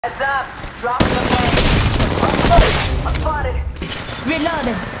Heads up! Dropping the plane! I'm spotted!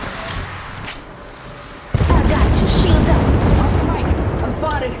 Reloading! I got you, shields up! Oscar Mike, I'm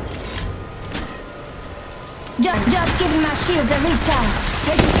spotted! Just giving my shields a recharge.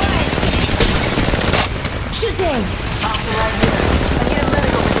 Taking fire! Shooting! Oscar right here. I need a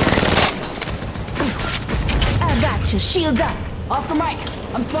medic over here. I got you, shields up! Oscar Mike,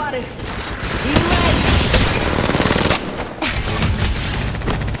 I'm spotted! He's right!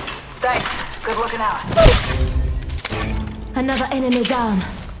 Thanks. Good looking out. Another enemy down.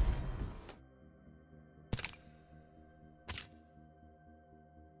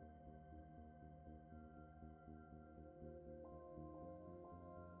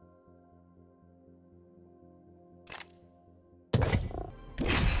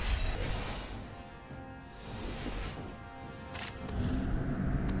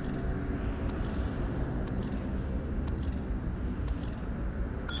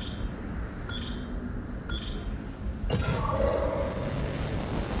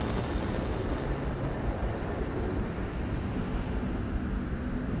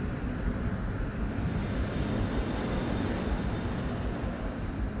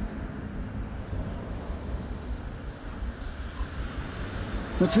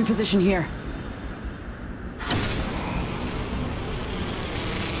 Let's reposition here.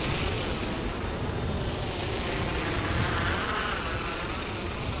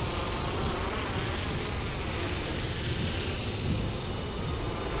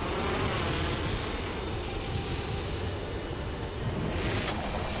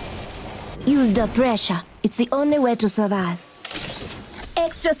 Use the pressure. It's the only way to survive.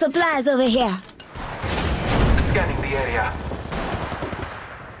 Extra supplies over here. Scanning the area.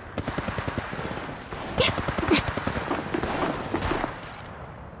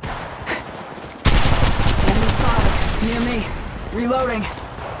 Enemy spotted. Near me. Reloading.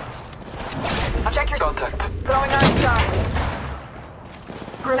 I'll check your... Contact. Throwing Iron Star.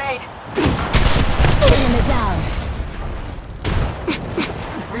 Grenade. Enemy down.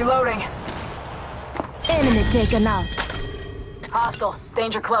 Reloading. Enemy taken out. Hostile.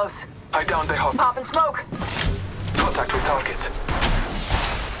 Danger close. I downed the hop. Pop and smoke. Contact with target.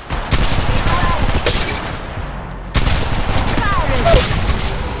 Firing!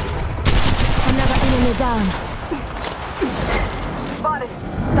 Another enemy down. Spotted.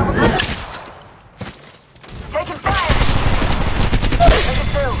 Double tap. Taking fire. Take it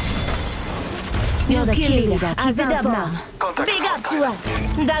through. You're the kill leader. Keep it up now. Contact Big with up to hostile. us.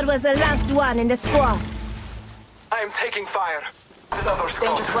 That was the last one in the squad. I am taking fire. Another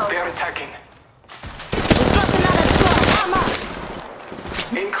squad. Danger close. They are attacking. We've got another squad. Come on.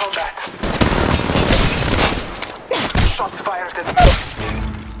 In combat. Shots fired at me.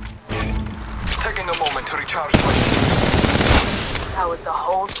 Taking a moment to recharge my... That was the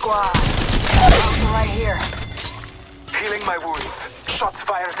whole squad. Hostile right here. Healing my wounds. Shots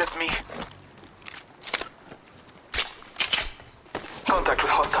fired at me. Contact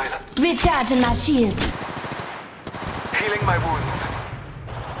with hostile. Recharging my shields. Healing my wounds.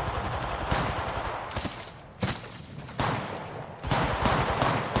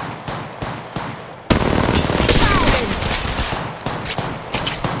 Firing!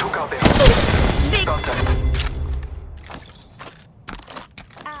 Took out the hostile. Big Contact.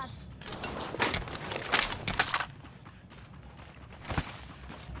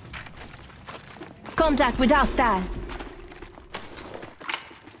 Contact with hostile.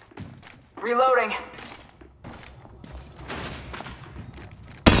 Reloading.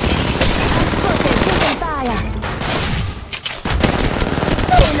 Spotted, taking fire.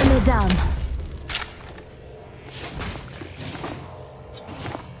 Enemy down.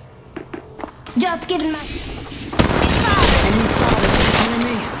 Just giving my... Enemy spotted. Near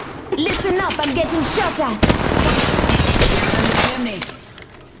me. Listen up, I'm getting shot at. Chimney.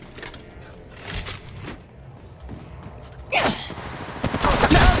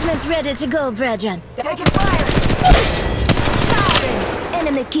 The ultimate's ready to go, brethren. Taking fire. Firing!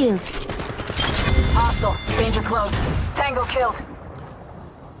 Enemy killed. Hostile. Danger close. Tango killed.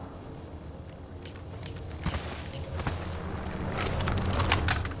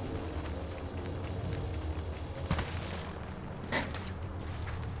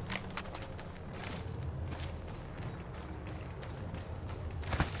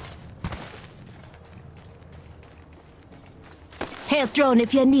 Health drone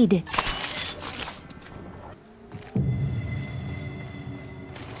if you need it.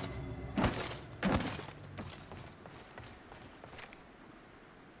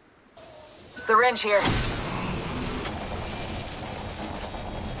 Syringe here.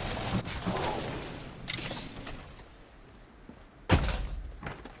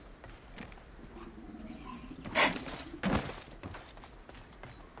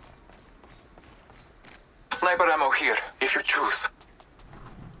 Sniper ammo here, if you choose.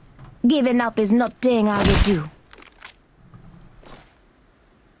 Giving up is not thing I would do.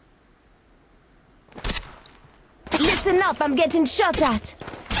 Listen up, I'm getting shot at.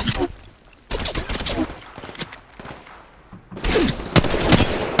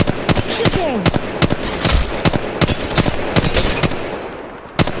 Shooting!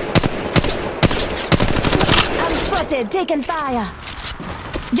 I'm spotted, taking fire.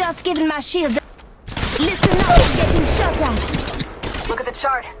 Just giving my shields. Listen up, I'm getting shot at. Look at the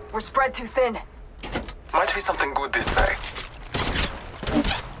chart. We're spread too thin. Might be something good this way.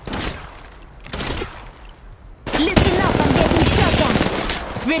 Listen up, I'm getting shot at.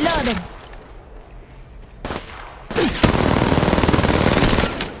 Reloading.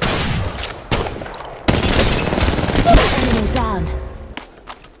 Enemies down.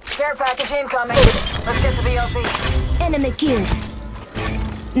 Care package incoming. Let's get to the LZ. Enemy killed.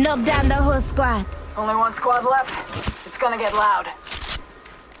 Knock down the whole squad. Only one squad left. It's gonna get loud.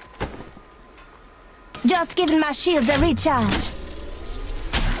 Just giving my shields a recharge.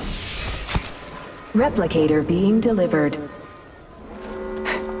 Replicator being delivered.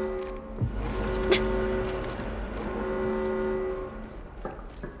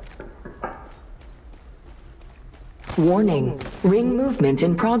 Warning. Ring movement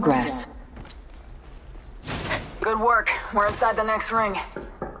in progress. Good work. We're inside the next ring.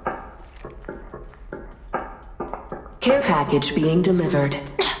 Care package being delivered.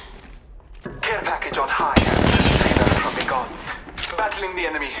 Care package on high. Favor from the gods. Battling the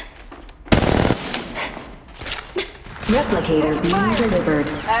enemy. Replicator being delivered.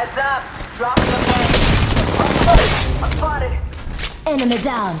 Heads up. Dropping the plane. I'm spotted. Enemy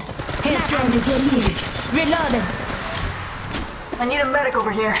down. Head trying to get shields. Reloading. I need a medic over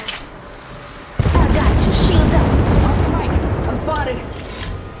here. I got you. Shields up. Oscar Mike. I'm spotted.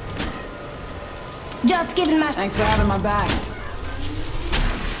 Just giving my... Thanks for having my back.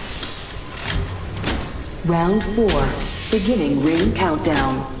 Round 4. Beginning ring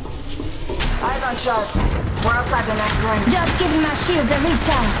countdown. Eyes on shots. We're outside the next ring. Just giving my shields a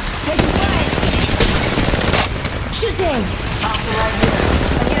recharge. Taking fire. Shooting. Oscar right here.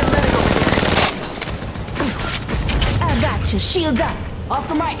 I need a medic over here. I got you. Shields up.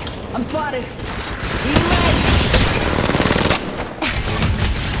 Oscar Mike. I'm spotted. Easy leg.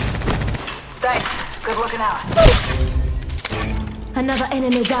 Thanks. Good looking out. Another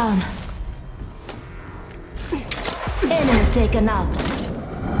enemy down. Enemy taken out.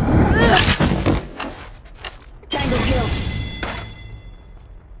 Tango killed.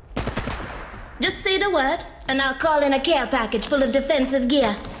 Just say the word, and I'll call in a care package full of defensive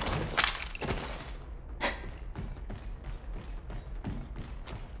gear.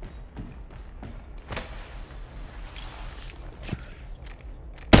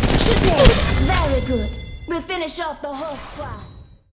 Shooting! Very good. We'll finish off the whole squad.